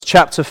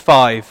chapter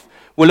 5.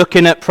 We're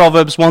looking at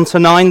Proverbs 1 to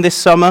 9 this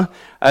summer,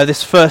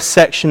 this first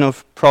section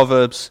of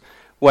Proverbs,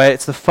 where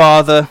it's the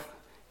father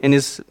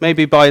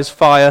maybe by his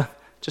fire,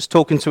 just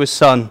talking to his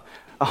son,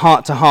 a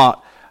heart to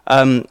heart.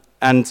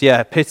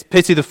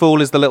 Pity the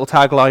fool is the little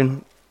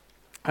tagline.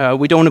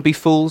 We don't want to be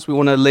fools. We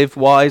want to live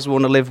wise. We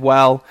want to live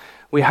well.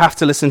 We have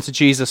to listen to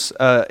Jesus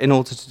in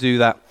order to do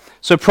that.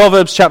 So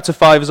Proverbs chapter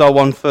 5 is our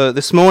one for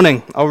this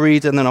morning. I'll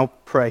read and then I'll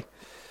pray.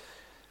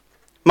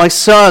 My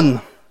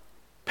son,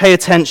 pay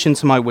attention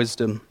to my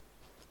wisdom.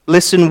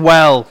 Listen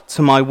well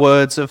to my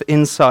words of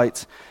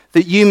insight,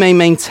 that you may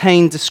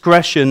maintain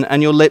discretion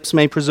and your lips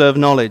may preserve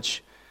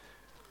knowledge.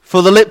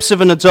 For the lips of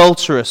an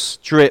adulteress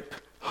drip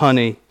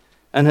honey,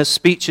 and her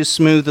speech is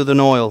smoother than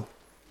oil.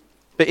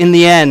 But in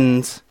the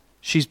end,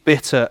 she's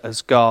bitter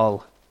as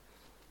gall,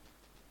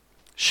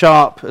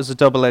 sharp as a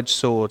double-edged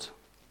sword.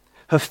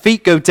 Her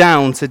feet go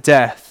down to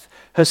death.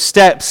 Her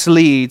steps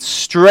lead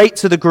straight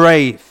to the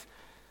grave.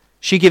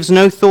 She gives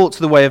no thought to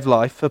the way of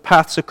life. Her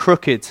paths are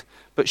crooked,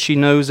 but she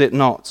knows it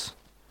not.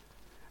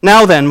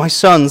 Now then, my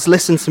sons,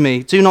 listen to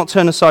me. Do not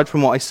turn aside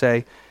from what I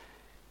say.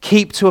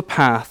 Keep to a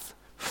path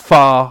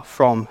far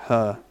from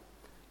her.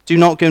 Do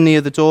not go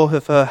near the door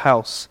of her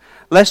house,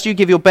 lest you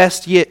give your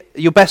best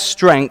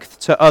strength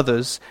to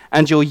others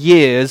and your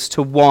years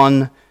to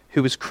one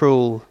who is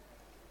cruel.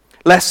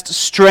 Lest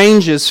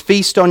strangers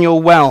feast on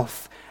your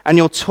wealth and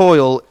your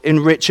toil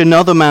enrich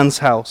another man's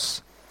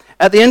house.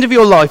 At the end of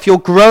your life, you'll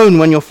groan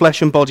when your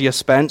flesh and body are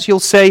spent. You'll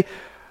say,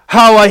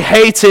 how I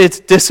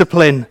hated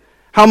discipline,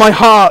 how my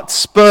heart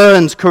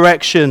spurned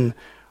correction.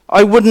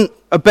 I wouldn't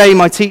obey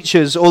my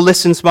teachers or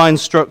listen to my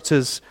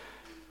instructors.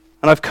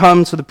 And I've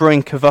come to the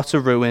brink of utter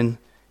ruin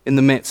in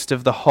the midst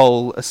of the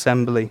whole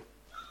assembly.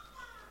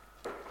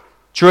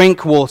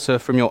 Drink water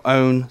from your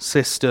own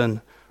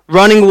cistern,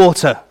 running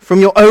water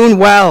from your own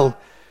well.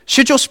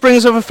 Should your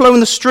springs overflow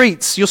in the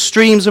streets, your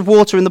streams of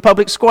water in the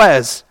public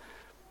squares?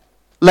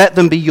 Let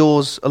them be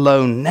yours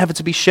alone, never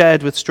to be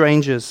shared with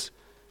strangers.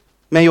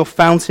 May your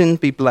fountain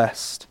be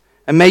blessed,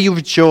 and may you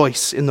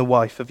rejoice in the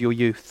wife of your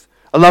youth.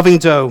 A loving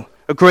doe,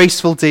 a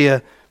graceful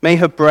deer, may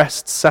her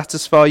breasts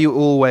satisfy you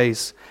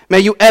always. May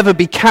you ever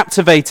be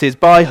captivated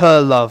by her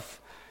love.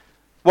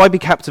 Why be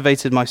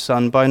captivated, my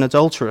son, by an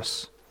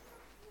adulteress?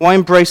 Why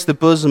embrace the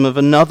bosom of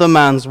another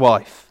man's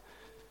wife?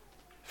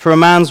 For a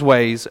man's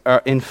ways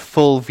are in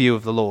full view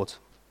of the Lord,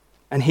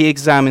 and he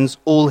examines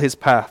all his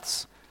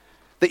paths.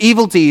 The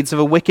evil deeds of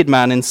a wicked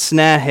man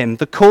ensnare him.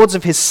 The cords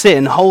of his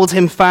sin hold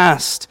him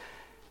fast,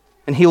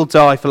 and he will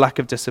die for lack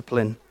of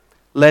discipline,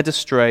 led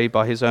astray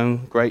by his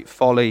own great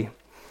folly.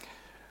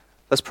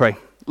 Let's pray.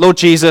 Lord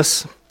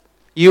Jesus,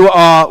 you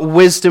are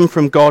wisdom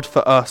from God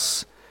for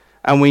us,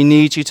 and we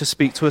need you to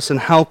speak to us and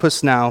help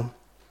us now.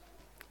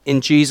 In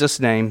Jesus'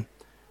 name,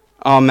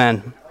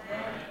 amen.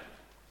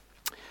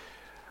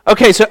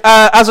 Okay, so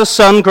as a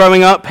son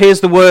growing up, here's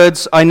the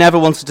words I never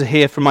wanted to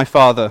hear from my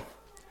father.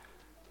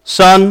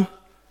 Son,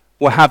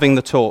 we're having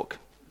the talk.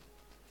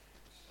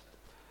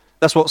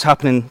 That's what's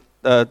happening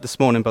this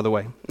morning, by the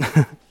way.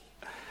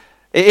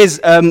 It is,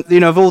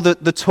 of all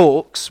the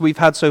talks we've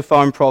had so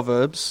far in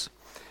Proverbs,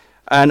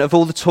 and of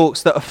all the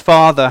talks that a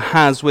father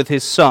has with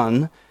his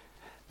son,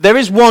 there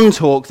is one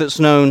talk that's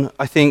known,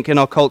 I think, in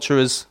our culture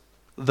as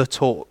the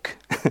talk,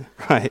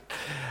 right?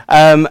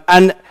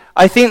 And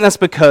I think that's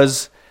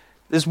because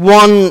there's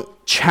one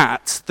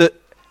chat that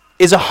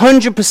is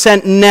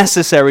 100%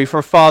 necessary for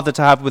a father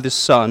to have with his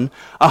son,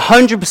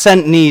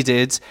 100%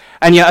 needed,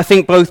 and yet I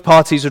think both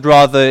parties would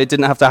rather it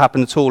didn't have to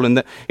happen at all. And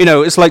that,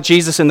 it's like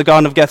Jesus in the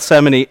Garden of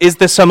Gethsemane. Is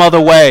there some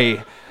other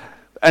way?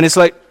 And it's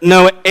like,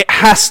 no, it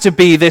has to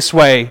be this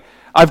way.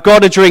 I've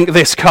got to drink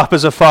this cup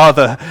as a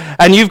father,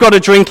 and you've got to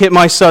drink it,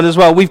 my son, as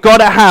well. We've got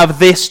to have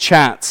this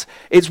chat.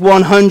 It's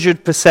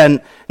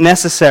 100%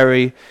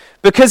 necessary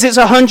because it's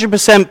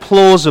 100%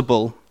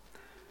 plausible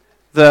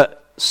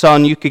that,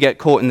 son, you could get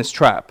caught in this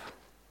trap.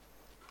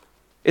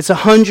 It's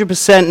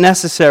 100%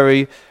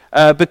 necessary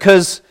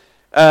because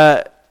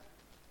though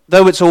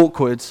it's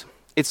awkward,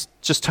 it's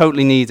just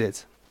totally needed.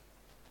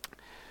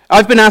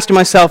 I've been asking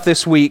myself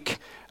this week,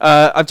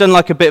 I've done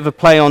like a bit of a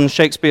play on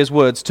Shakespeare's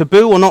words,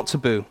 taboo or not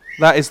taboo?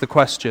 That is the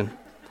question,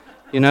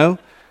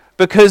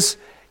 Because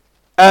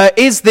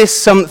is this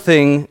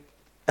something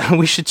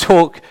we should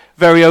talk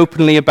very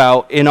openly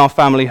about in our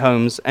family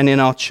homes and in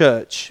our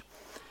church?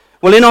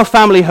 Well, in our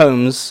family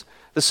homes,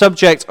 the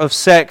subject of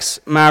sex,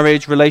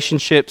 marriage,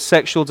 relationships,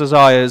 sexual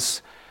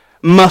desires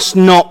must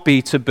not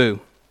be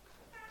taboo.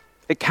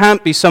 It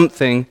can't be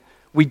something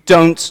we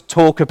don't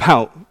talk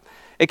about.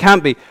 It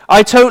can't be.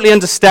 I totally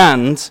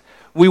understand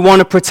we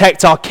want to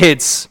protect our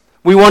kids.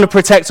 We want to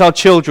protect our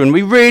children.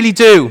 We really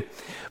do.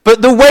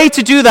 But the way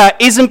to do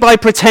that isn't by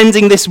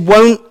pretending this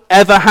won't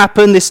ever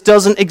happen, this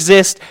doesn't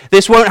exist,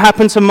 this won't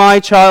happen to my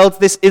child,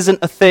 this isn't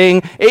a thing,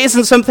 it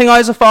isn't something I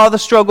as a father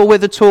struggle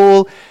with at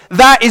all.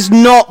 That is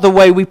not the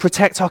way we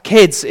protect our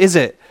kids, is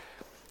it?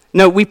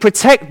 No, we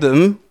protect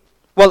them,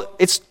 well,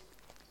 it's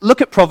look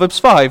at Proverbs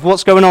 5.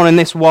 What's going on in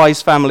this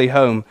wise family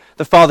home?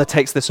 The father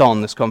takes this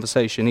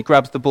conversation. He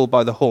grabs the bull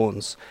by the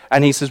horns,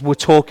 and he says, we're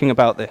talking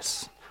about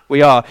this.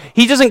 We are.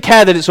 He doesn't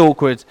care that it's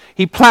awkward.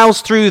 He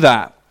plows through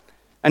that,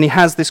 and he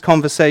has this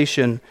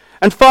conversation.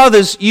 And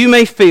fathers, you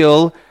may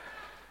feel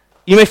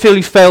you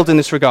failed in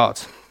this regard,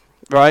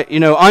 right?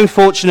 I'm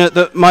fortunate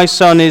that my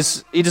son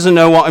he doesn't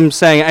know what I'm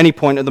saying at any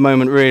point at the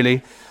moment,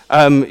 really.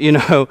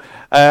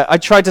 I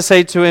tried to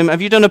say to him,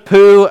 have you done a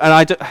poo? And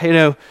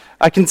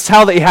I can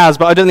tell that he has,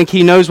 but I don't think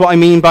he knows what I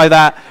mean by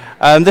that.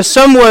 There's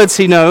some words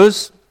he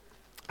knows.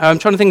 I'm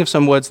trying to think of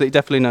some words that he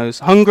definitely knows.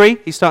 Hungry,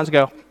 he's starting to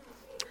go.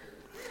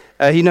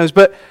 He knows,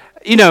 but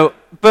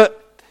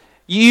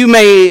you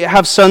may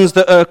have sons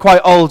that are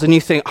quite old and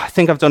you think, I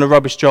think I've done a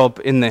rubbish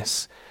job in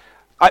this.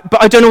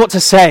 But I don't know what to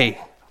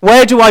say.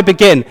 Where do I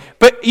begin?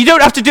 But you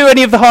don't have to do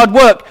any of the hard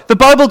work. The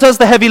Bible does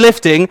the heavy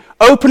lifting.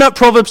 Open up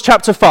Proverbs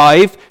chapter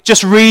 5.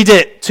 Just read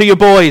it to your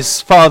boys,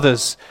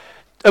 fathers.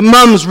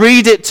 Mums,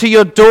 read it to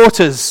your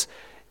daughters.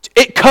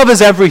 It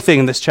covers everything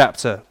in this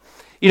chapter.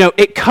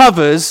 It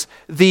covers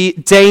the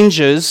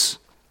dangers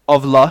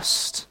of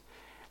lust,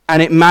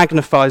 and it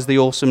magnifies the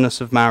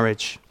awesomeness of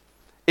marriage.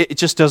 It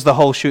just does the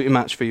whole shooting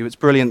match for you. It's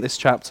brilliant, this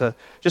chapter.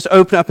 Just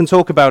open up and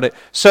talk about it.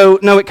 So,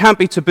 no, it can't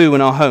be taboo in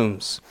our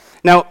homes.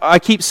 Now, I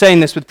keep saying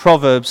this with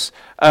Proverbs.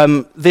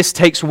 This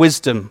takes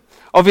wisdom.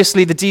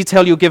 Obviously, the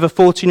detail you'll give a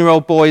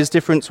 14-year-old boy is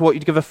different to what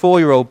you'd give a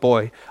 4-year-old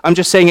boy. I'm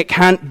just saying it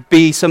can't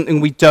be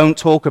something we don't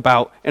talk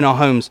about in our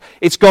homes.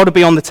 It's got to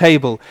be on the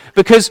table.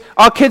 Because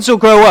our kids will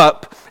grow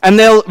up, and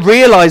they'll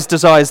realize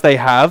desires they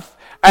have,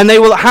 and they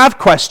will have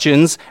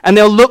questions, and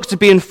they'll look to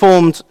be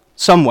informed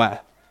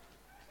somewhere.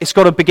 It's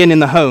got to begin in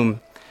the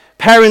home.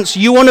 Parents,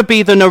 you want to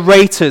be the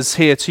narrators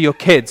here to your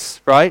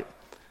kids, right?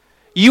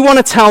 You want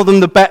to tell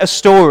them the better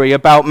story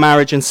about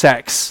marriage and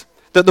sex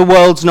that the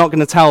world's not going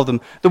to tell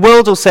them. The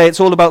world will say it's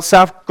all about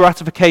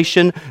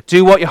self-gratification,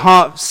 do what your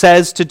heart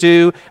says to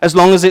do, as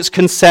long as it's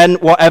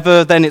consent,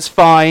 whatever, then it's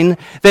fine.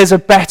 There's a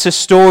better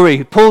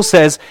story. Paul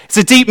says it's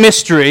a deep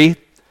mystery.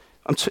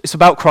 It's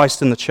about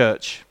Christ and the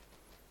church.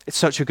 It's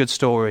such a good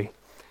story.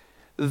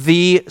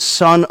 The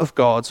Son of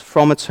God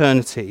from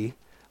eternity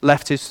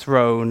left his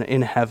throne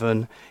in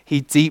heaven.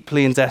 He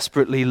deeply and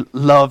desperately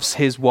loves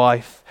his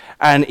wife,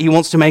 and he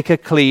wants to make her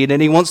clean,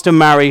 and he wants to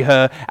marry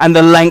her, and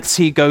the lengths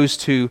he goes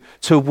to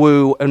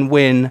woo and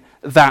win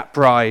that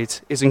bride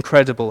is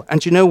incredible.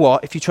 And you know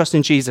what? If you trust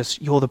in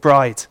Jesus, you're the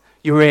bride.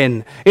 You're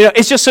in.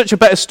 It's just such a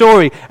better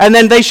story. And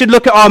then they should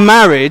look at our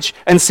marriage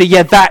and say,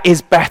 yeah, that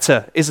is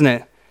better, isn't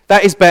it?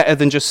 That is better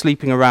than just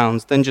sleeping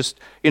around, than just,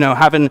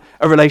 having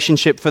a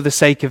relationship for the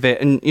sake of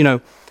it,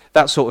 and,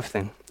 that sort of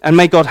thing. And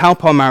may God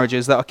help our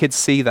marriages that our kids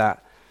see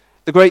that.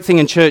 The great thing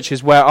in church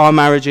is where our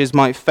marriages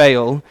might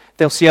fail,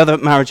 they'll see other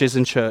marriages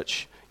in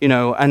church,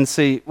 and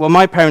see, well,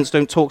 my parents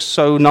don't talk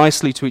so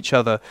nicely to each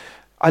other.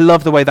 I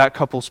love the way that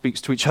couple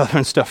speaks to each other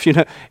and stuff,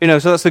 so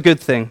that's the good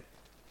thing.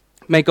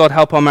 May God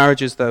help our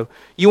marriages, though.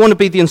 You want to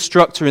be the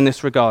instructor in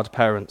this regard,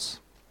 parents.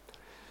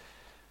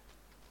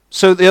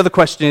 So the other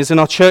question is, in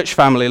our church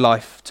family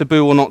life,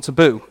 taboo or not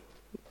taboo?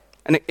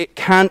 And it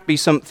can't be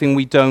something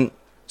we don't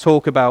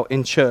talk about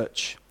in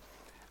church.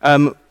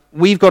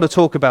 We've got to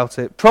talk about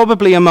it.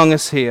 Probably among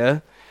us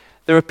here,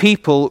 there are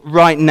people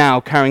right now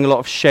carrying a lot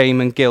of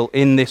shame and guilt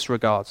in this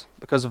regard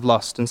because of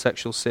lust and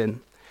sexual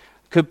sin.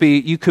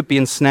 You could be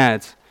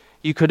ensnared.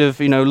 You could have,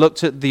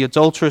 looked at the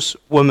adulterous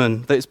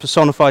woman that is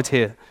personified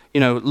here,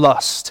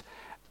 lust,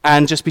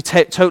 and just be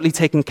totally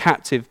taken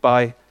captive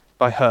by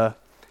her.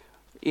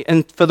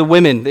 And for the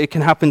women, it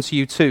can happen to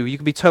you too. You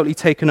can be totally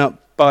taken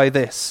up by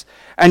this.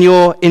 And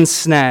you're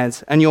ensnared,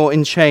 and you're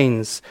in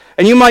chains.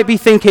 And you might be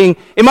thinking,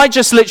 it might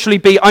just literally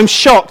be, I'm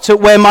shocked at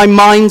where my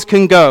mind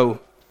can go.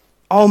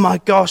 Oh my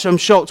gosh, I'm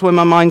shocked where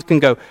my mind can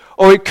go.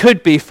 Or it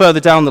could be further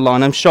down the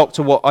line, I'm shocked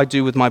at what I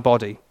do with my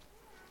body.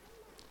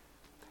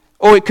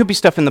 Or it could be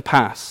stuff in the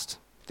past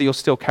that you're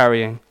still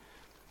carrying.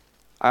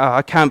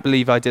 I can't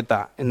believe I did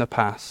that in the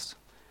past.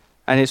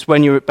 And it's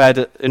when you're at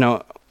bed,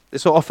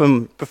 it's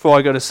often before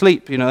I go to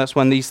sleep, that's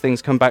when these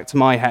things come back to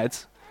my head.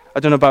 I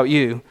don't know about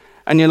you.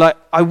 And you're like,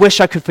 I wish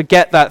I could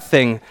forget that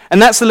thing.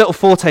 And that's a little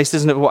foretaste,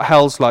 isn't it, of what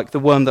hell's like, the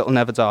worm that will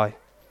never die.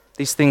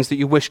 These things that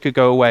you wish could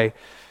go away.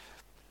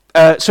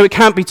 So it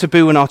can't be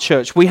taboo in our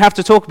church. We have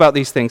to talk about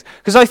these things.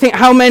 Because I think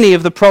how many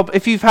of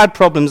if you've had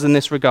problems in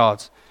this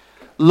regard,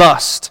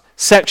 lust,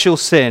 sexual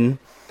sin,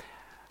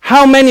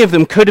 how many of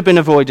them could have been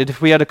avoided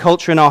if we had a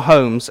culture in our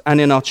homes and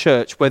in our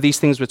church where these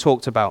things were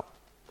talked about?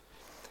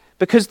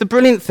 Because the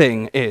brilliant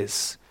thing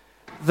is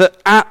that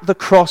at the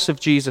cross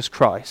of Jesus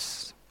Christ,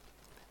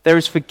 there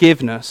is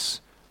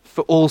forgiveness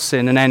for all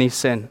sin and any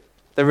sin.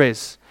 There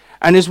is.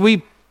 And as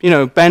we,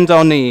 bend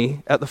our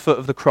knee at the foot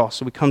of the cross,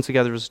 and we come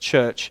together as a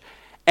church,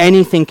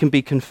 anything can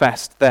be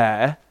confessed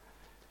there.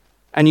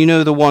 And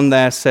the one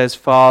there says,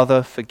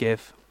 Father,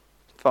 forgive.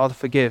 Father,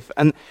 forgive.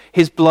 And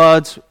his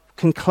blood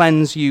can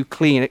cleanse you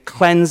clean. It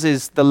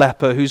cleanses the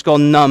leper who's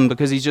gone numb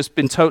because he's just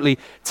been totally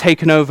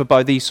taken over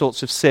by these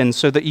sorts of sins,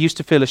 so that he used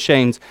to feel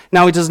ashamed.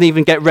 Now he doesn't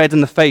even get red in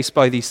the face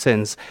by these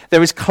sins.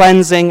 There is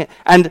cleansing,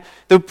 and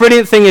the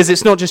brilliant thing is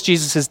it's not just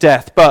Jesus'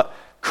 death, but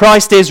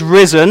Christ is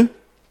risen.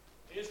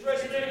 He is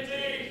risen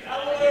indeed.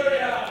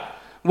 Hallelujah.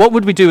 What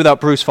would we do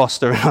without Bruce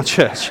Foster in our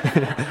church?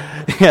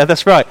 Yeah,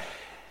 that's right.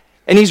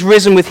 And he's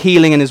risen with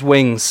healing in his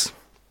wings.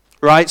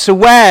 Right? So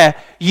where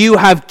you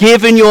have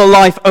given your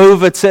life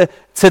over to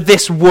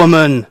this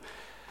woman,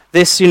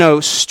 this,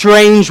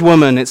 strange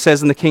woman, it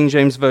says in the King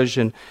James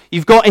Version,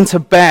 you've got into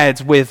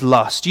bed with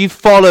lust. You've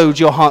followed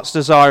your heart's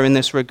desire in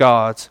this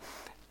regard,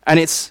 and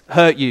it's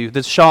hurt you.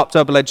 The sharp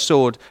double-edged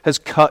sword has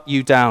cut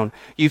you down.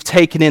 You've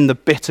taken in the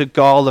bitter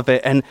gall of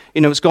it, and,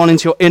 it's gone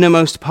into your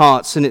innermost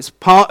parts, and it's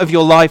part of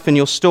your life and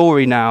your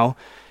story now.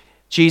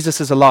 Jesus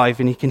is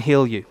alive, and he can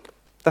heal you.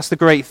 That's the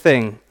great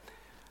thing.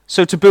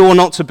 So taboo or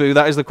not taboo,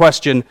 that is the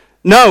question.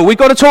 No, we've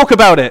got to talk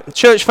about it.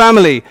 Church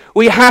family,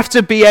 we have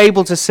to be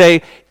able to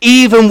say,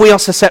 even we are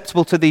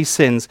susceptible to these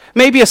sins.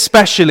 Maybe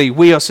especially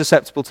we are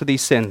susceptible to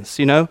these sins,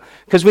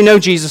 because we know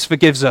Jesus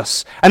forgives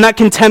us. And that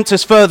can tempt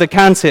us further,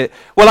 can't it?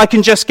 Well, I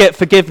can just get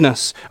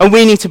forgiveness. And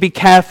we need to be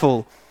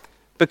careful,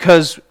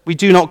 because we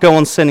do not go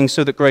on sinning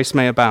so that grace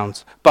may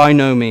abound. By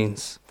no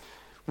means.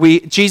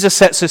 Jesus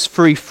sets us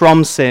free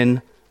from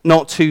sin,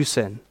 not to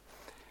sin.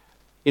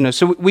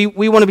 So we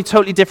want to be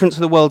totally different to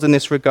the world in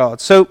this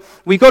regard. So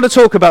we've got to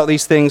talk about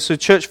these things. So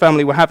church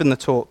family, we're having the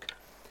talk.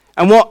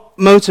 And what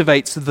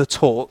motivates the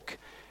talk?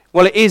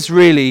 Well, it is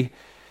really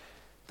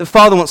the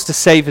Father wants to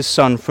save his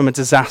Son from a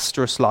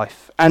disastrous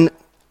life. And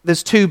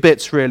there's two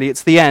bits, really.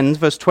 It's the end,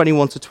 verse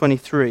 21 to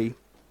 23.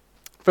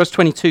 Verse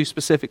 22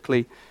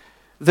 specifically,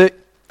 that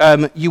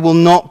you will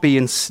not be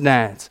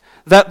ensnared,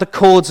 that the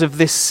cords of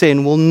this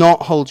sin will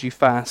not hold you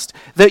fast,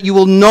 that you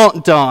will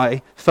not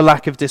die for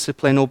lack of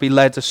discipline or be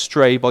led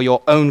astray by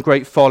your own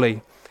great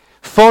folly.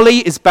 Folly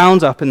is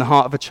bound up in the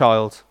heart of a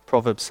child,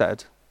 Proverbs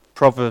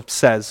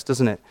says,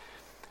 doesn't it?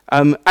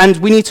 And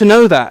we need to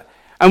know that.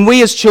 And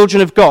we as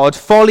children of God,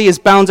 folly is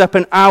bound up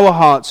in our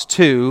hearts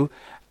too,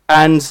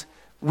 and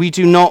we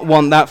do not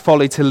want that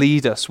folly to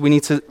lead us. We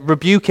need to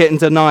rebuke it and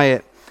deny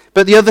it.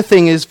 But the other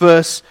thing is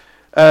verse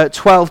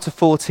 12 to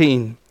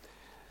 14.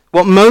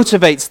 What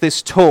motivates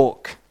this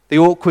talk, the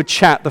awkward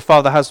chat the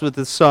Father has with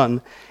the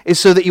Son, is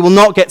so that he will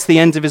not get to the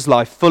end of his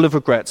life full of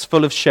regrets,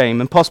 full of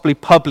shame, and possibly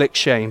public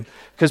shame,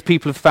 because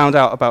people have found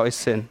out about his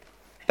sin.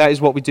 That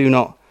is what we do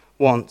not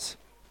want.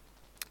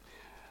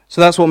 So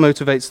that's what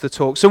motivates the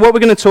talk. So what we're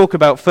going to talk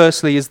about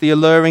firstly is the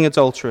alluring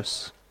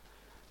adulteress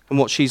and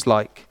what she's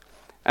like.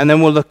 And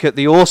then we'll look at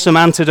the awesome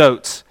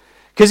antidote.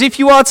 Because if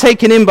you are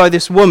taken in by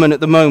this woman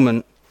at the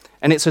moment,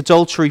 and it's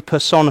adultery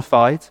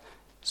personified,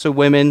 so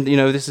women,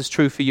 this is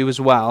true for you as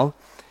well.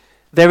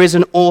 There is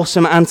an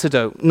awesome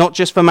antidote, not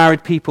just for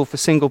married people, for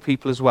single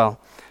people as well.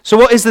 So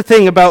what is the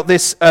thing about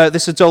this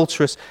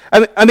adulteress?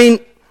 I mean,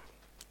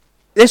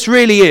 this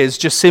really is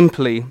just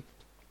simply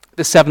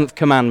the seventh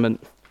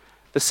commandment,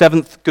 the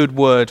seventh good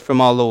word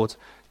from our Lord.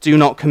 Do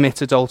not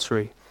commit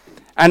adultery.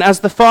 And as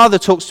the Father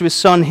talks to his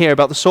Son here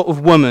about the sort of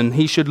woman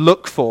he should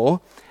look for,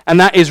 and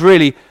that is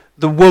really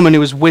the woman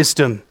who is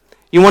wisdom.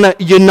 You want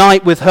to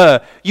unite with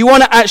her. You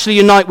want to actually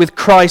unite with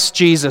Christ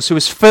Jesus, who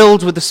is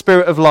filled with the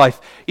Spirit of life.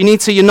 You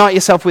need to unite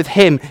yourself with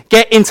him.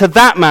 Get into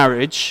that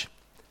marriage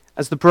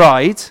as the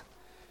bride.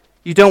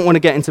 You don't want to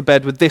get into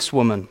bed with this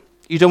woman.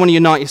 You don't want to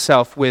unite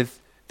yourself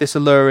with this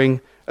alluring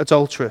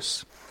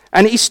adulteress.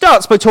 And he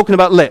starts by talking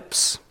about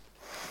lips.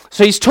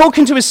 So he's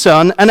talking to his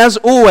Son, and as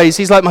always,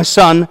 he's like, my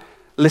son,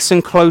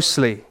 listen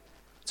closely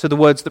to the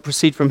words that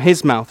proceed from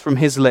his mouth, from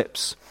his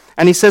lips.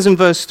 And he says in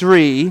verse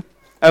 2,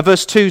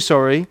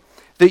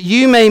 that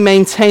you may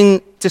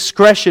maintain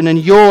discretion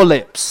and your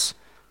lips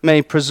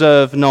may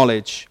preserve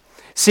knowledge.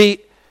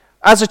 See,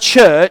 as a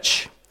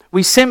church,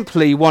 we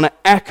simply want to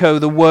echo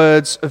the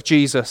words of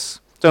Jesus,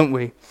 don't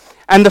we?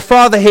 And the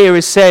Father here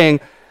is saying,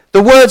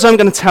 the words I'm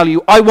going to tell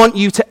you, I want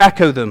you to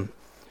echo them.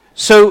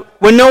 So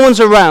when no one's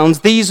around,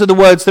 these are the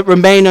words that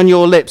remain on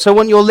your lips. I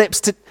want your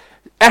lips to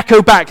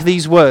echo back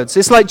these words.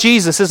 It's like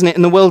Jesus, isn't it,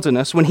 in the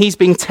wilderness, when he's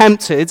being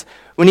tempted,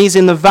 when he's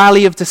in the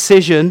valley of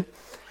decision,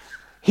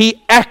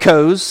 he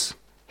echoes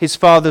his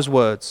Father's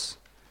words.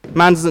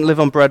 Man doesn't live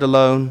on bread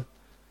alone,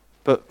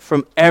 but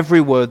from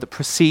every word that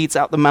proceeds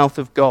out the mouth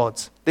of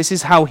God. This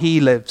is how he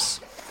lives.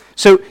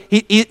 So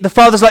the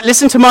Father's like,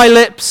 listen to my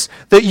lips,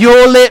 that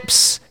your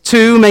lips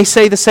too may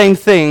say the same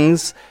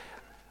things,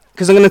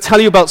 because I'm going to tell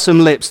you about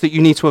some lips that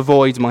you need to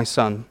avoid, my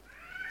son.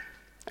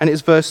 And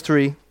it's verse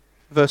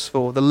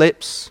 4. The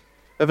lips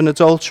of an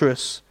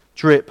adulteress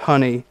drip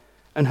honey,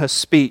 and her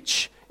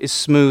speech is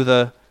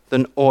smoother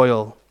than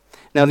oil.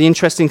 Now, the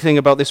interesting thing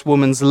about this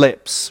woman's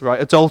lips,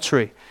 right,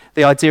 adultery,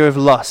 the idea of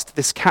lust,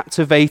 this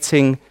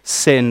captivating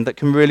sin that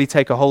can really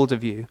take a hold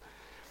of you,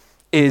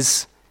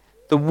 is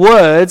the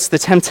words, the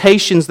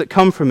temptations that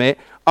come from it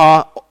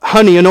are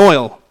honey and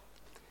oil.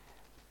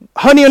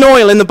 Honey and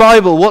oil in the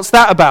Bible, what's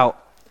that about?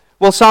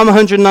 Well, Psalm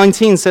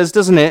 119 says,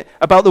 doesn't it,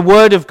 about the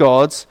word of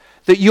God,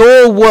 that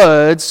your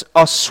words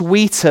are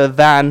sweeter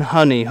than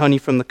honey, honey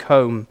from the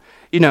comb.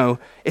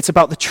 It's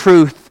about the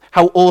truth,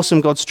 how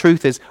awesome God's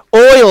truth is.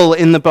 Oil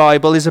in the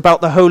Bible is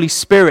about the Holy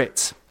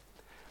Spirit.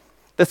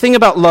 The thing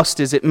about lust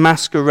is it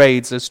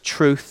masquerades as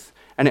truth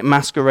and it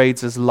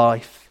masquerades as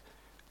life.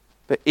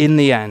 But in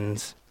the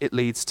end, it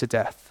leads to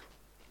death.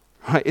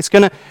 Right?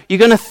 You're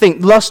going to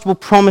think lust will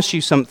promise you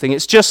something.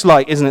 It's just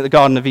like, isn't it, the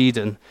Garden of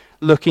Eden,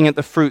 looking at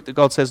the fruit that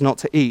God says not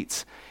to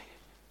eat.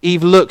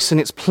 Eve looks and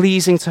it's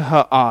pleasing to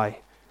her eye.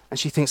 And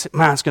she thinks,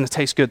 man, it's going to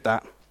taste good,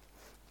 that.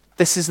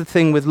 This is the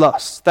thing with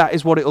lust.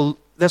 That's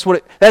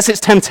its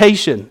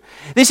temptation.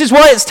 This is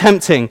why it's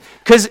tempting.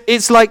 Because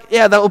it's like,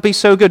 yeah, that will be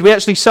so good. We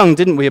actually sung,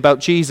 didn't we, about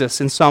Jesus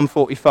in Psalm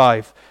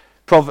 45.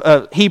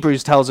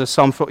 Hebrews tells us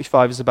Psalm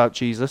 45 is about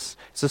Jesus.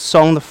 It's a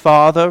song the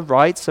Father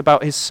writes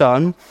about his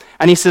Son.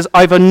 And he says,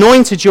 I've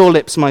anointed your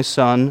lips, my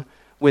Son,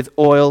 with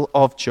oil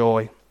of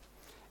joy.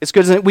 It's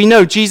good, isn't it? We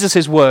know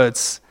Jesus'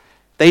 words,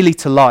 they lead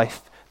to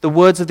life. The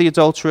words of the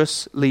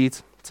adulteress lead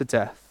to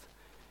death.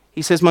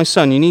 He says, my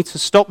son, you need to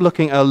stop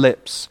looking at her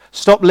lips.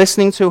 Stop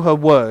listening to her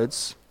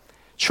words.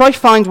 Try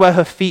find where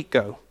her feet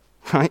go.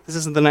 Right? This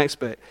isn't the next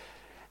bit.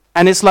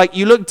 And it's like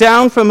you look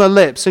down from her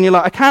lips and you're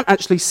like, I can't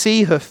actually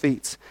see her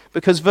feet.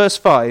 Because verse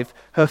 5,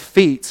 her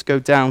feet go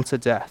down to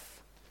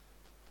death.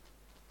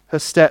 Her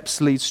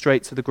steps lead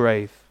straight to the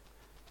grave.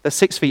 They're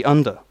 6 feet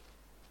under.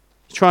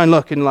 You try and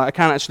look and I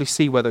can't actually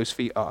see where those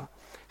feet are.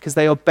 Because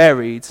they are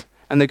buried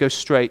and they go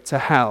straight to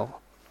hell.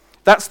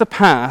 That's the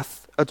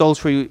path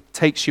adultery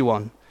takes you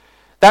on.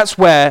 That's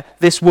where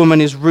this woman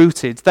is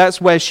rooted.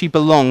 That's where she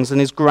belongs and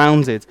is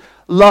grounded.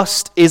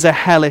 Lust is a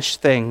hellish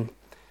thing.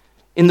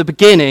 In the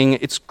beginning,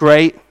 it's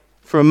great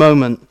for a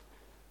moment,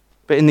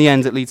 but in the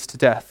end, it leads to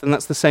death. And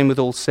that's the same with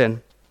all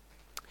sin.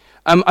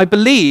 I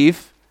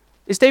believe,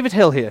 is David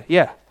Hill here?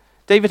 Yeah.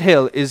 David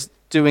Hill is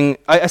doing,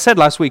 I said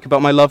last week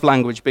about my love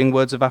language being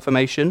words of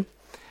affirmation.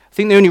 I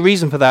think the only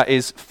reason for that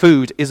is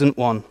food isn't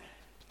one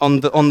on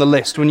the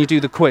list when you do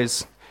the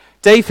quiz.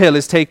 Dave Hill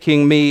is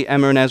taking me,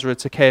 Emma, and Ezra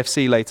to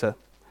KFC later.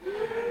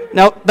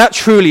 Now, that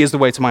truly is the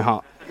way to my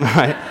heart,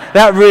 right?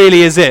 That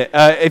really is it,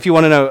 if you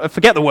want to know.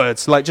 Forget the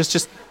words,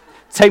 just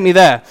take me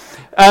there.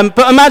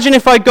 But imagine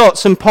if I got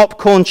some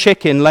popcorn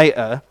chicken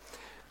later,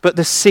 but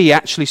the C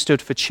actually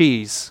stood for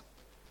cheese,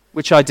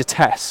 which I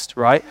detest,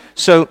 right?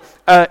 So,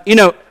 I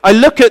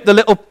look at the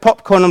little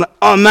popcorn, and I'm like,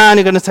 oh man,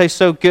 you're going to taste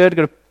so good, I'm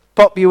going to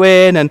pop you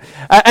in. And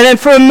then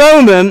for a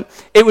moment,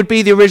 it would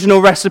be the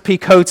original recipe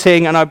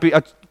coating, and I'd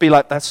be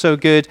like, that's so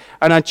good.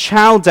 And I'd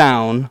chow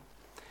down.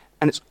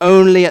 And it's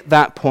only at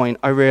that point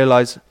I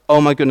realize, oh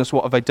my goodness,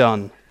 what have I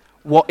done?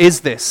 What is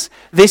this?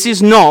 This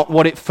is not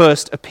what it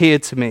first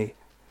appeared to me.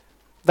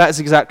 That is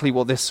exactly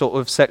what this sort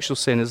of sexual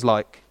sin is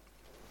like.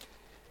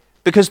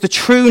 Because the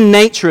true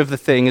nature of the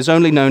thing is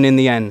only known in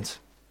the end.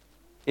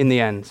 In the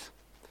end.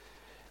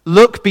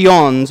 Look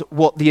beyond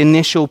what the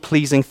initial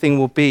pleasing thing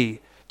will be.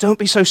 Don't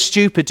be so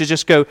stupid to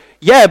just go,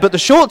 yeah, but the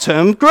short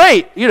term,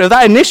 great.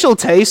 That initial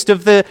taste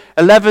of the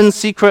 11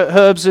 secret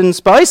herbs and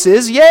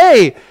spices,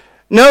 yay.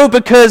 No,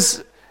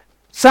 because,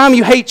 Sam,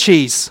 you hate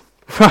cheese,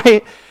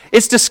 right?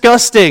 It's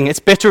disgusting. It's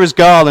bitter as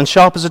gall and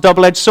sharp as a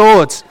double-edged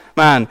sword,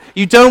 man.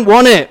 You don't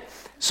want it.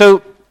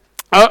 So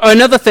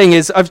another thing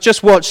is I've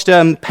just watched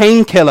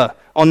Painkiller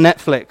on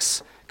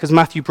Netflix because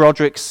Matthew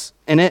Broderick's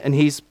in it and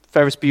he's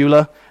Ferris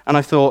Bueller. And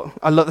I thought,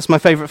 that's my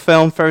favorite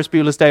film, Ferris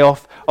Bueller's Day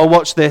Off. I'll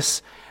watch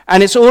this.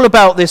 And it's all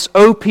about this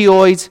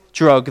opioid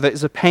drug that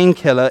is a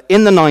painkiller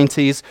in the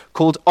 90s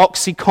called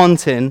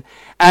OxyContin.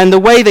 And the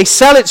way they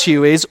sell it to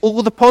you is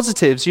all the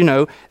positives,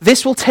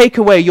 This will take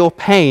away your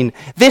pain.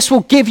 This will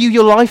give you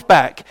your life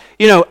back,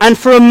 And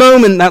for a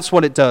moment, that's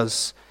what it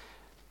does.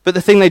 But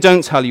the thing they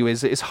don't tell you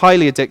is it's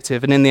highly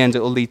addictive, and in the end,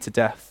 it will lead to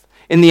death.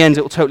 In the end,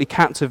 it will totally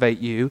captivate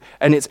you.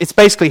 And it's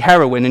basically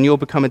heroin, and you'll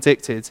become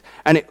addicted.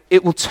 And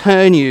it will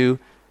turn you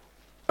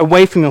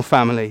away from your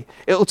family.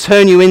 It will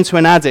turn you into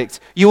an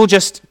addict. You will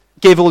just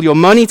give all your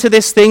money to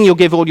this thing. You'll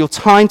give all your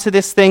time to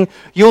this thing.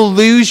 You'll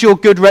lose your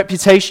good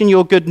reputation,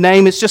 your good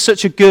name. It's just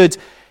such a good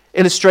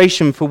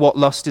illustration for what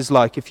lust is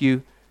like if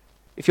your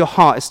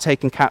heart is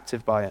taken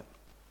captive by it.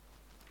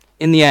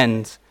 In the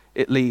end,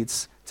 it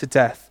leads to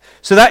death.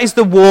 So that is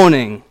the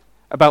warning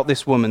about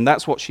this woman.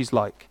 That's what she's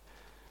like.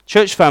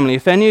 Church family,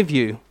 if any of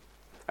you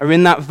are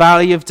in that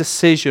valley of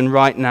decision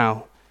right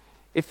now,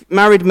 if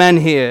married men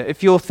here,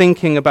 if you're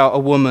thinking about a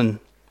woman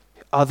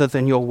other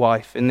than your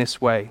wife in this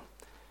way,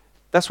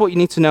 that's what you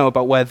need to know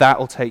about where that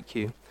will take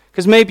you.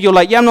 Because maybe you're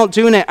like, yeah, I'm not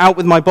doing it out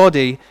with my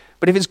body,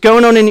 but if it's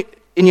going on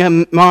in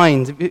your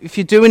mind, if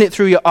you're doing it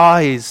through your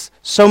eyes,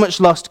 so much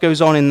lust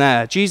goes on in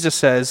there. Jesus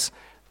says,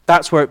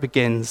 that's where it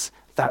begins.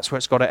 That's where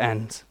it's got to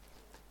end.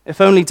 If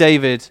only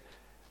David,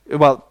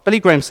 Billy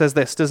Graham says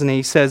this, doesn't he?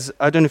 He says,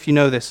 I don't know if you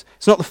know this,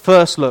 it's not the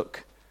first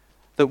look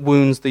that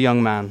wounds the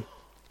young man.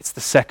 It's the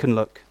second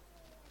look,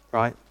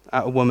 right,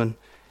 at a woman.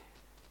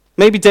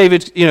 Maybe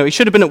David, he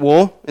should have been at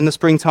war in the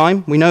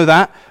springtime. We know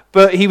that.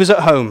 But he was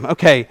at home.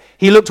 Okay,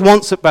 he looked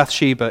once at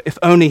Bathsheba. If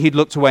only he'd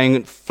looked away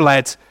and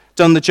fled,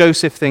 done the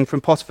Joseph thing from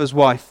Potiphar's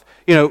wife.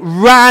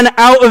 ran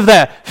out of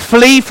there,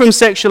 flee from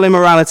sexual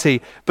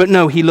immorality. But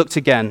no, he looked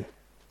again.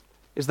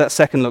 It was that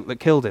second look that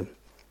killed him.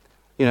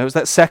 It was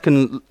that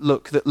second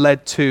look that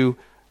led to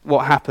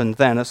what happened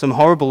then, some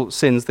horrible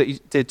sins that he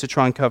did to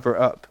try and cover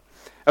it up.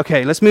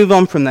 Okay, let's move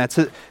on from there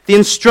to the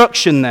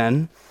instruction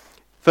then,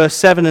 verse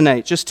 7 and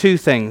 8. Just two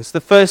things.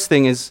 The first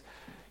thing is,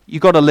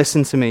 you've got to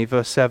listen to me,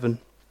 verse 7.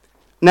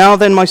 Now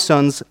then, my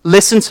sons,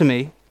 listen to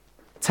me.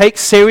 Take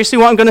seriously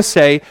what I'm going to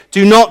say.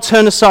 Do not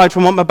turn aside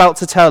from what I'm about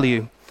to tell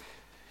you.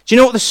 Do you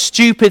know what the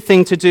stupid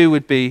thing to do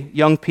would be,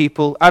 young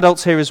people,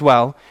 adults here as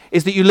well,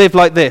 is that you live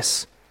like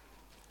this.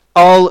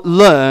 I'll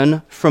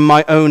learn from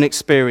my own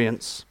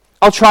experience.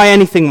 I'll try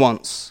anything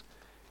once.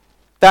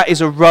 That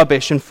is a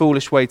rubbish and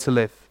foolish way to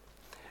live.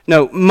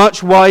 No,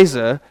 much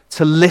wiser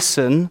to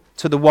listen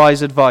to the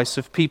wise advice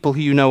of people who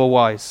you know are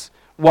wise.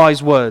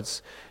 Wise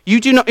words. I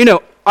do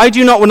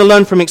not want to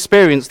learn from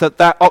experience that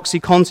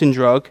OxyContin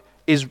drug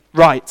is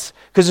right.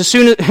 Because as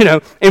soon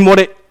as, in what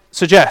it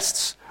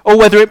suggests, or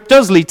whether it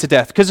does lead to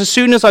death, because as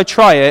soon as I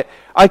try it,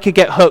 I could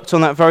get hooked on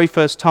that very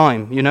first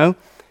time,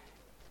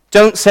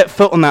 Don't set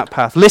foot on that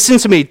path. Listen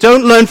to me.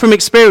 Don't learn from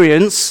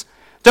experience.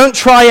 Don't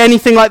try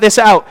anything like this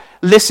out.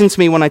 Listen to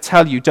me when I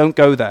tell you, don't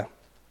go there.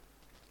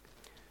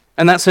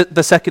 And that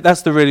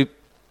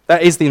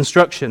is the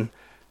instruction.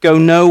 Go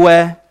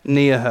nowhere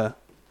near her.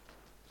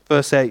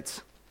 Verse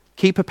 8.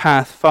 Keep a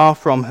path far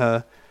from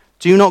her.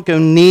 Do not go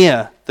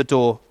near the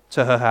door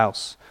to her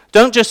house.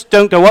 Don't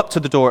go up to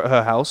the door at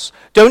her house.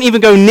 Don't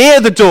even go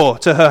near the door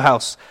to her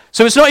house.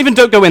 So it's not even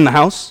don't go in the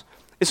house.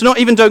 It's not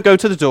even don't go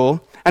to the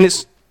door. And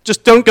it's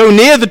just don't go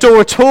near the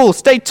door at all.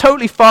 Stay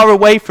totally far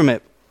away from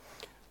it.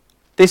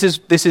 This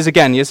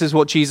is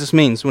what Jesus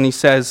means when he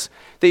says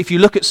that if you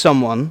look at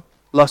someone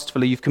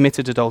lustfully, you've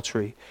committed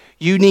adultery.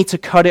 You need to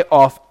cut it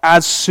off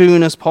as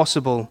soon as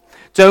possible.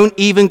 Don't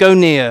even go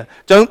near.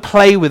 Don't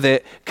play with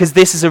it, because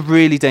this is a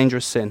really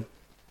dangerous sin.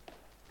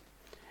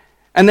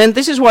 And then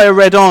this is why I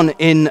read on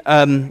in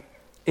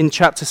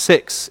chapter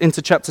 6,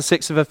 into chapter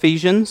 6 of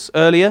Ephesians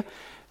earlier,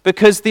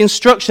 because the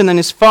instruction then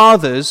is,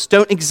 fathers,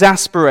 don't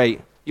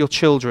exasperate your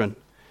children.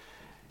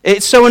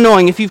 It's so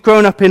annoying if you've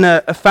grown up in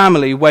a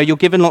family where you're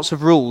given lots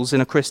of rules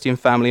in a Christian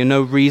family and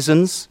no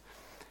reasons.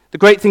 The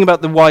great thing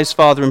about the wise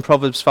father in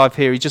Proverbs 5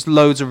 here, he just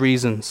loads of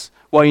reasons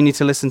why you need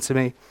to listen to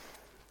me.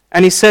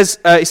 And he says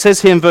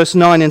here in verse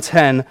 9 and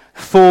 10,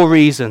 4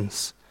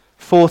 reasons,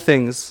 4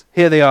 things.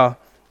 Here they are.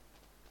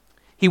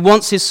 He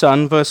wants his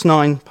son, verse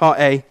 9, part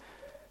A,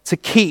 to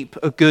keep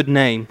a good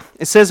name.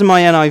 It says in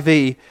my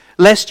NIV,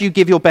 lest you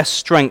give your best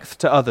strength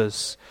to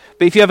others.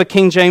 But if you have a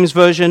King James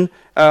version,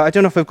 I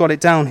don't know if I've got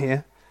it down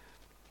here.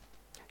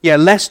 Yeah,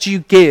 lest you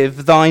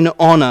give thine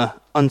honor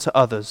unto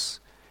others.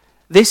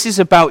 This is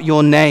about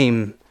your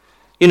name.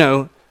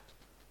 2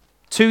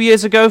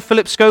 years ago,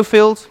 Philip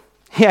Schofield,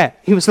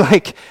 he was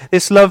like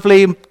this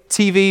lovely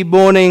TV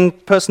morning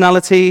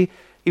personality.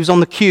 He was on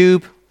the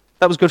Cube.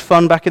 That was good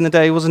fun back in the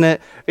day, wasn't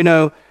it?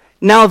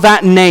 Now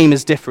that name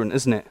is different,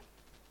 isn't it?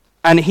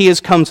 And he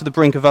has come to the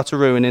brink of utter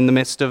ruin in the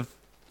midst of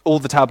all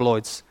the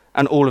tabloids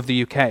and all of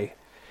the UK.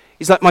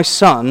 He's like, my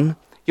son,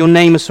 your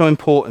name is so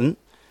important.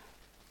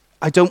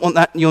 I don't want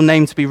your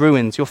name to be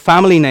ruined. Your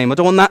family name, I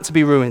don't want that to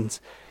be ruined.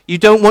 You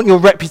don't want your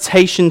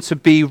reputation to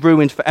be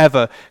ruined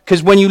forever.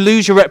 Because when you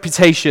lose your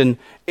reputation,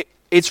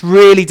 it's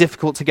really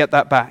difficult to get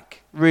that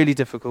back. Really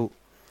difficult.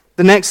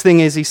 The next thing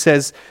is, he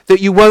says,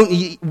 that you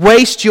won't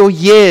waste your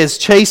years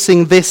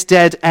chasing this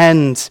dead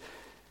end.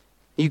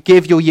 You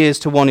give your years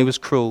to one who was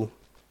cruel.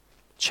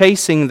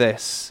 Chasing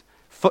this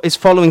is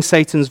following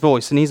Satan's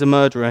voice, and he's a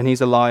murderer, and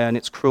he's a liar, and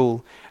it's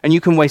cruel. And you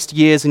can waste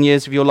years and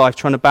years of your life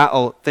trying to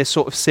battle this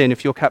sort of sin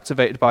if you're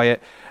captivated by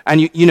it. And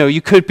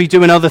you could be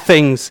doing other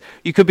things.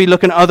 You could be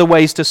looking at other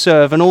ways to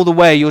serve, and all the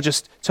way you're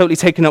just totally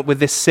taken up with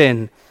this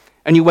sin,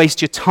 and you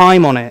waste your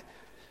time on it.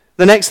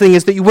 The next thing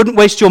is that you wouldn't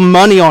waste your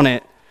money on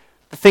it.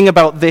 The thing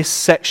about this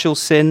sexual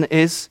sin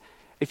is,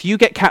 if you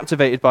get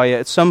captivated by it,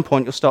 at some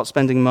point you'll start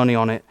spending money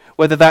on it.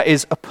 Whether that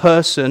is a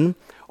person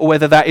or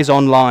whether that is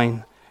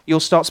online. You'll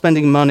start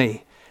spending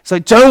money. So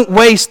don't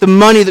waste the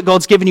money that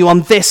God's given you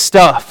on this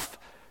stuff.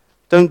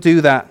 Don't do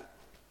that.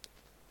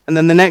 And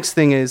then the next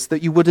thing is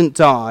that you wouldn't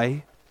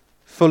die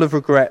full of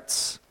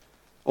regrets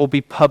or be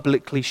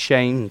publicly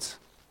shamed.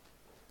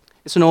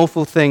 It's an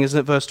awful thing, isn't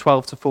it? Verse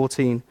 12 to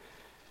 14.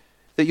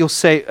 That you'll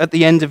say at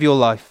the end of your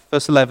life,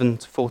 verse 11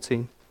 to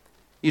 14.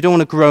 You don't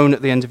want to groan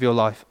at the end of your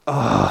life.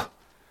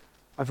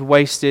 I've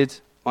wasted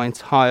my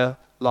entire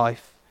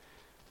life.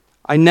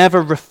 I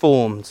never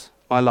reformed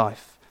my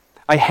life.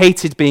 I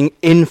hated being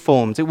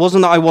informed. It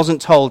wasn't that I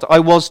wasn't told. I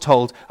was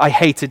told. I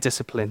hated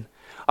discipline.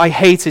 I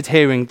hated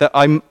hearing that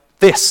I'm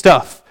this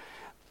stuff,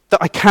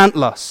 that I can't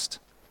lust,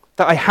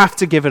 that I have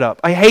to give it up.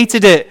 I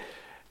hated it,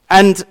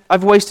 and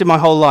I've wasted my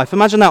whole life.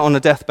 Imagine that on a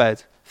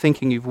deathbed,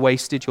 thinking you've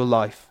wasted your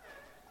life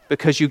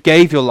because you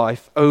gave your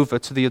life over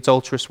to the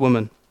adulterous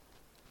woman.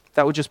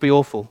 That would just be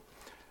awful.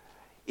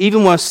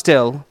 Even worse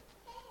still,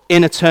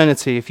 in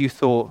eternity, if you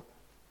thought,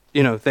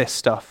 this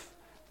stuff,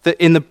 that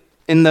in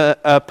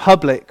the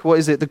public,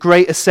 the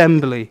great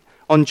assembly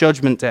on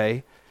Judgment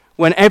Day,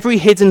 when every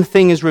hidden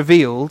thing is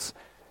revealed,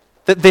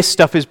 that this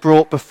stuff is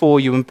brought before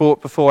you and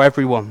brought before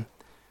everyone.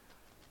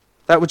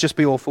 That would just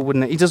be awful,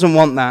 wouldn't it? He doesn't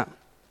want that.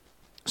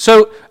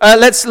 So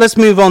let's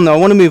move on, though. I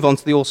want to move on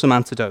to the awesome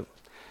antidote.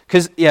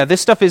 Because,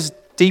 this stuff is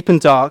deep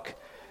and dark.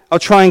 I'll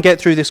try and get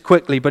through this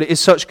quickly, but it is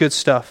such good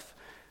stuff.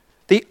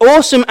 The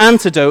awesome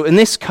antidote, and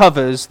this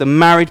covers the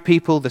married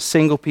people, the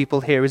single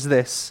people here, is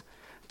this.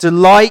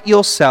 Delight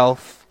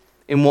yourself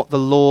in what the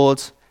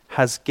Lord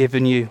has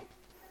given you.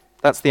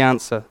 That's the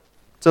answer.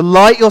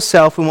 Delight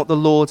yourself in what the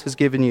Lord has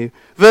given you.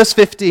 Verse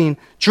 15,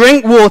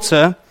 drink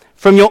water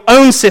from your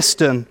own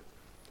cistern,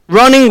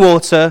 running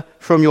water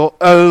from your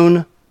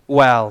own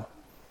well.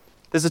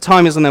 There's a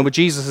time, isn't there, where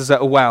Jesus is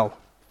at a well,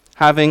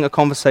 having a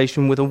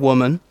conversation with a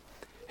woman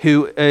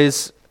who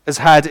has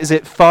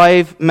had,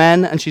 5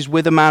 men, and she's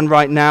with a man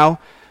right now.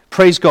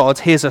 Praise God,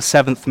 here's a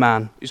 7th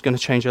man who's going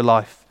to change her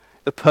life.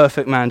 The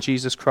perfect man,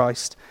 Jesus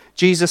Christ.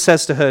 Jesus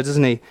says to her,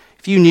 doesn't he,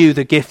 if you knew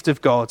the gift of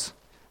God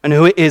and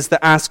who it is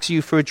that asks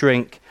you for a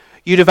drink,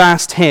 you'd have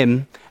asked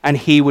him and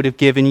he would have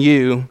given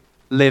you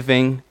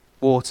living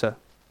water.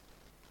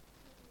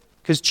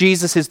 Because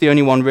Jesus is the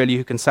only one really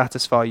who can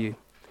satisfy you.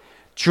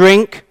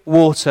 Drink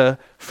water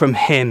from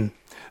him.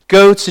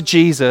 Go to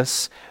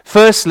Jesus.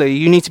 Firstly,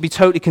 you need to be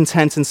totally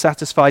content and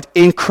satisfied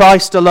in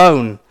Christ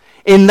alone.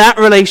 In that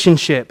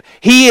relationship,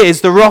 he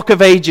is the rock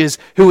of ages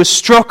who was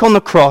struck on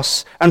the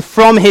cross and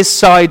from his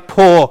side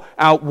pour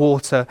out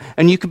water.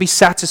 And you can be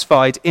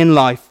satisfied in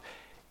life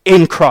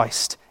in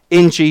Christ,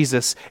 in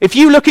Jesus. If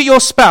you look at your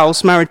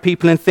spouse, married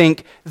people, and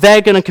think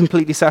they're going to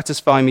completely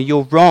satisfy me,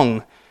 you're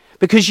wrong.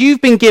 Because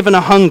you've been given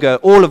a hunger,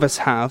 all of us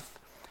have,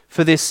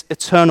 for this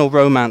eternal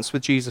romance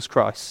with Jesus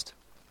Christ.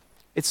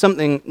 It's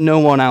something no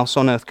one else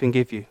on earth can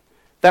give you.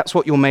 That's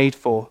what you're made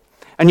for.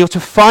 And you're to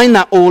find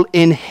that all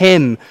in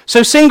him.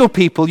 So single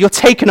people, you're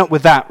taken up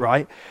with that,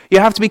 right? You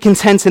have to be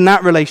content in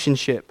that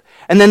relationship.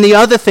 And then the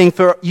other thing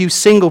for you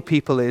single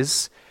people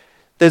is,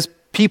 there's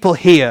people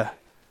here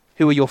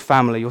who are your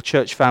family, your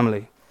church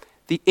family.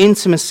 The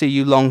intimacy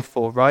you long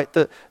for, right?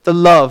 The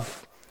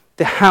love,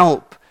 the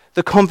help,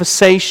 the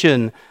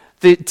conversation,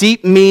 the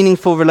deep,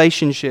 meaningful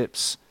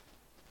relationships.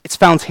 It's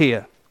found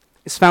here.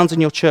 It's found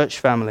in your church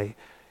family.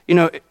 You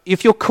know,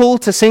 if you're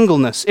called to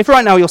singleness, if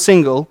right now you're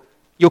single,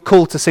 you're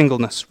called to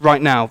singleness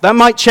right now. That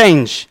might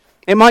change.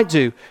 It might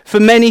do. For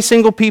many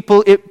single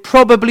people, it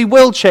probably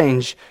will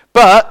change.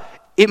 But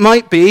it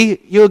might be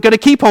you're going to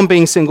keep on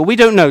being single. We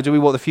don't know, do we,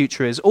 what the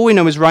future is. All we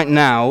know is right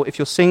now, if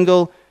you're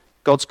single,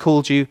 God's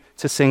called you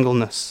to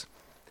singleness.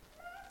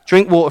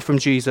 Drink water from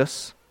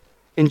Jesus.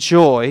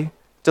 Enjoy.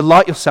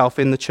 Delight yourself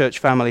in the church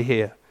family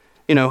here.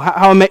 You know,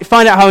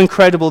 find out how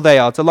incredible they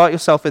are. Delight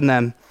yourself in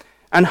them.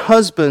 And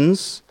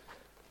husbands,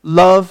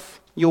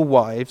 love your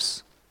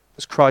wives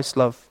as Christ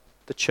loved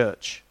the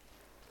church.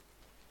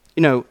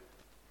 You know,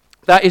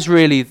 that is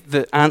really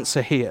the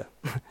answer here.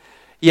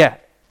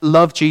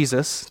 Love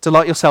Jesus,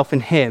 delight yourself in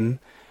him,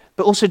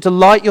 but also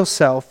delight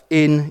yourself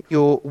in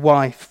your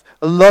wife.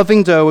 A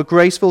loving doe, a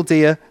graceful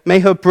deer, may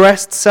her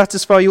breast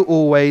satisfy you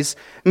always.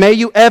 May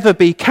you ever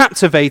be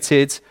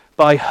captivated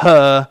by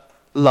her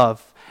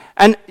love.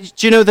 And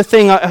do you know the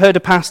thing, I heard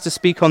a pastor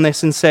speak on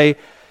this and say,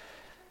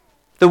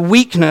 the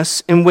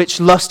weakness in which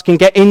lust can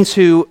get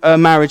into a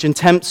marriage and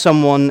tempt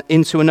someone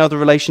into another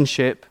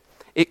relationship,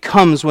 it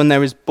comes when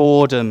there is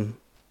boredom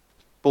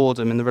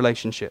in the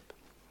relationship.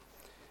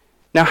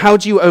 Now, how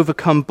do you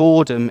overcome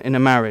boredom in a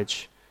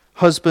marriage?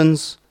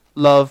 Husbands,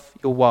 love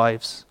your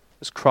wives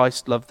as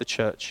Christ loved the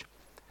church.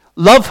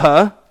 Love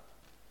her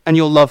and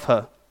you'll love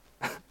her.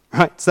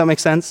 Right? Does that make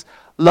sense?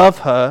 Love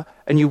her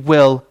and you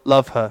will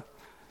love her.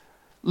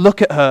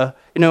 Look at her.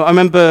 You know, I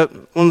remember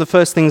one of the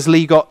first things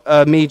Lee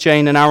got me,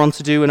 Jane, and Aaron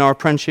to do in our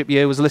apprenticeship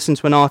year was listen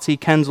to an R.T.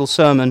 Kendall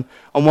sermon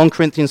on 1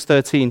 Corinthians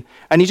 13.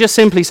 And he just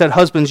simply said,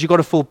 husbands, you've got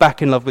to fall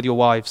back in love with your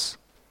wives.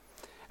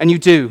 And you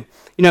do.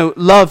 You know,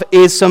 love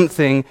is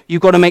something,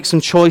 you've got to make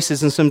some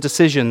choices and some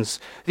decisions.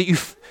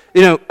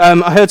 That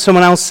I heard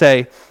someone else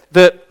say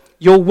that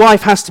your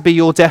wife has to be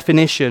your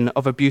definition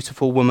of a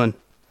beautiful woman.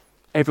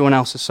 Everyone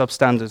else is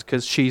substandard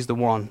because she's the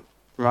one,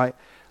 right?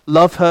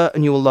 Love her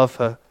and you will love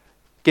her.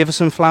 Give her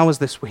some flowers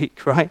this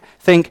week, right?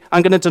 Think,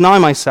 I'm going to deny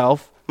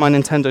myself my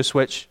Nintendo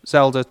Switch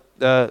Zelda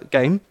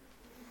game.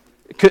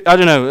 I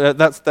don't know,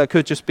 that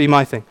could just be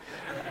my thing.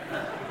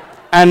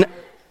 And,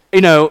 you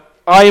know,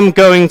 I am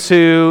going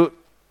to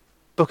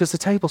book us a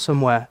table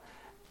somewhere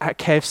at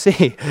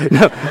KFC.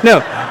 No.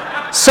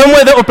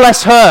 Somewhere that will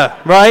bless her,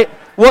 right?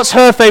 What's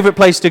her favorite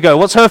place to go?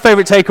 What's her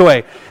favorite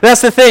takeaway?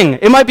 That's the thing.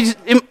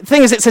 The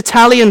thing is, it's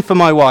Italian for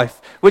my wife,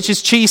 which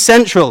is cheese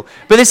central.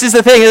 But this is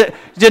the thing.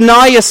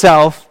 Deny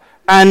yourself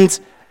and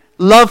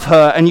love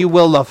her, and you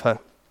will love her.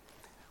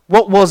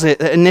 What was it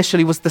that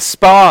initially was the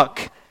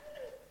spark?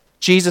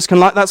 Jesus can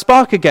light that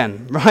spark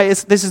again, right?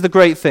 This is the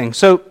great thing.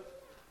 So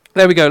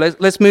there we go.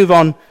 Let's move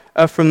on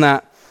from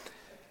that.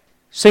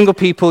 Single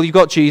people, you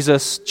got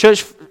Jesus.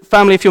 Church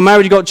family, if you're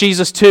married, you got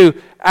Jesus too.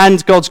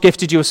 And God's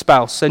gifted you a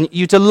spouse. And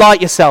you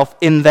delight yourself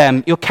in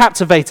them. You're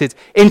captivated,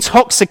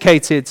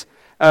 intoxicated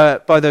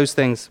by those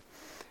things.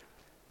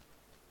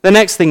 The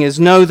next thing is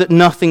know that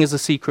nothing is a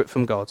secret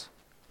from God.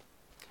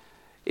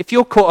 If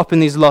you're caught up in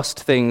these lust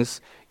things,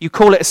 you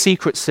call it a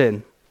secret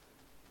sin.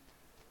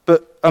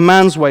 But a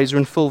man's ways are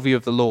in full view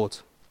of the Lord.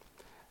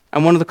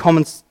 And one of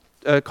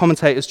the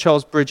commentators,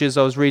 Charles Bridges,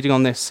 I was reading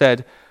on this,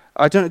 said,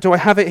 do I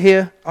have it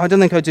here? I don't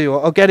think I do.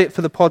 I'll get it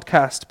for the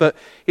podcast. But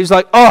he was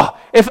like,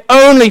 if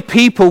only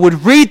people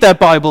would read their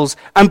Bibles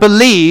and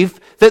believe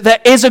that there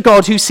is a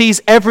God who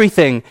sees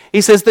everything.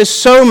 He says there's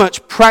so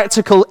much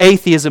practical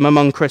atheism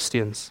among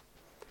Christians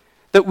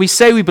that we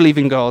say we believe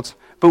in God,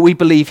 but we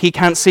believe he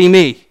can't see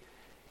me.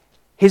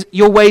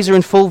 Your ways are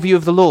in full view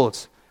of the Lord.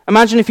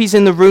 Imagine if he's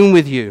in the room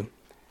with you.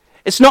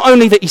 It's not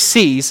only that he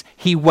sees,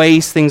 he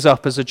weighs things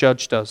up as a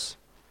judge does.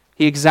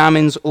 He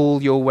examines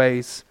all your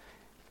ways.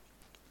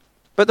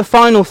 But the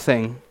final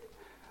thing,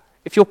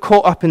 if you're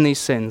caught up in these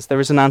sins, there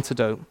is an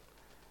antidote.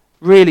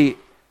 Really,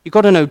 you've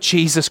got to know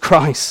Jesus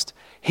Christ,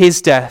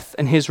 his death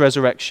and his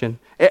resurrection.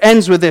 It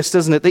ends with this,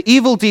 doesn't it? The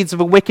evil deeds of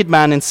a wicked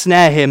man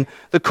ensnare him.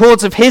 The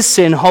cords of his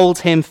sin hold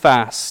him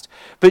fast.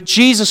 But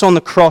Jesus on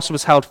the cross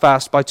was held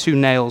fast by 2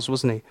 nails,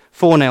 wasn't he?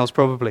 4 nails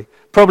probably.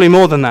 Probably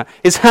more than that.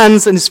 His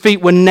hands and his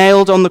feet were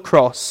nailed on the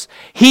cross.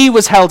 He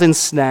was held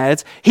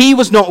ensnared. He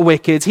was not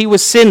wicked. He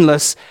was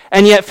sinless.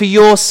 And yet for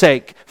your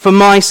sake, for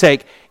my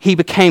sake, he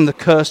became the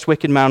cursed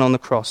wicked man on the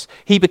cross.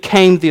 He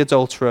became the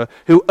adulterer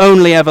who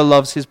only ever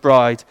loves his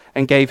bride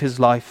and gave his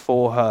life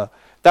for her.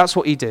 That's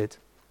what he did.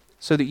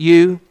 So that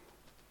you,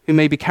 who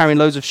may be carrying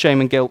loads of shame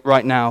and guilt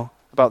right now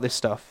about this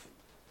stuff,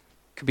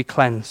 can be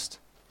cleansed,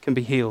 can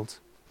be healed.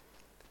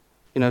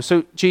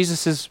 So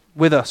Jesus is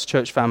with us,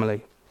 church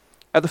family.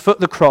 At the foot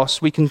of the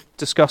cross, we can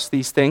discuss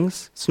these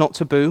things. It's not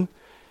taboo.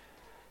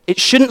 It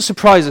shouldn't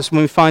surprise us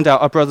when we find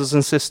out our brothers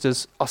and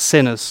sisters are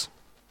sinners,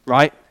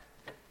 right?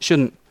 It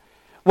shouldn't.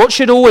 What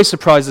should always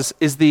surprise us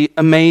is the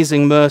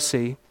amazing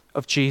mercy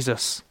of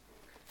Jesus.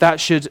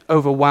 That should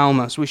overwhelm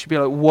us. We should be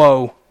like,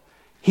 whoa,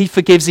 he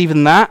forgives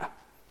even that?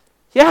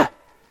 Yeah,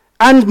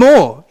 and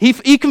more.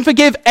 He can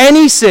forgive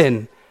any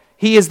sin.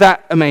 He is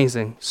that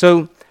amazing.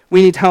 So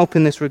we need help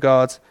in this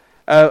regard.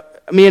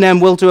 Me and Em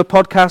will do a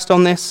podcast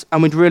on this,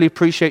 and we'd really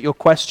appreciate your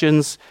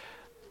questions.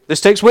 This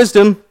takes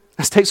wisdom.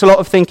 This takes a lot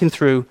of thinking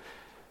through.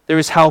 There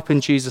is help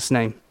in Jesus'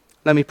 name.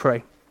 Let me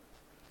pray.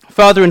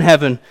 Father in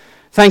heaven,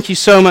 thank you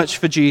so much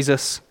for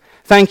Jesus.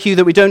 Thank you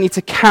that we don't need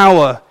to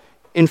cower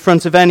in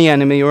front of any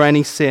enemy or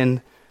any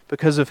sin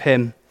because of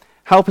him.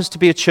 Help us to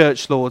be a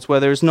church, Lord, where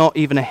there is not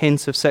even a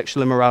hint of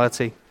sexual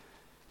immorality.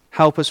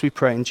 Help us, we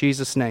pray, in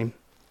Jesus' name.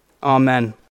 Amen.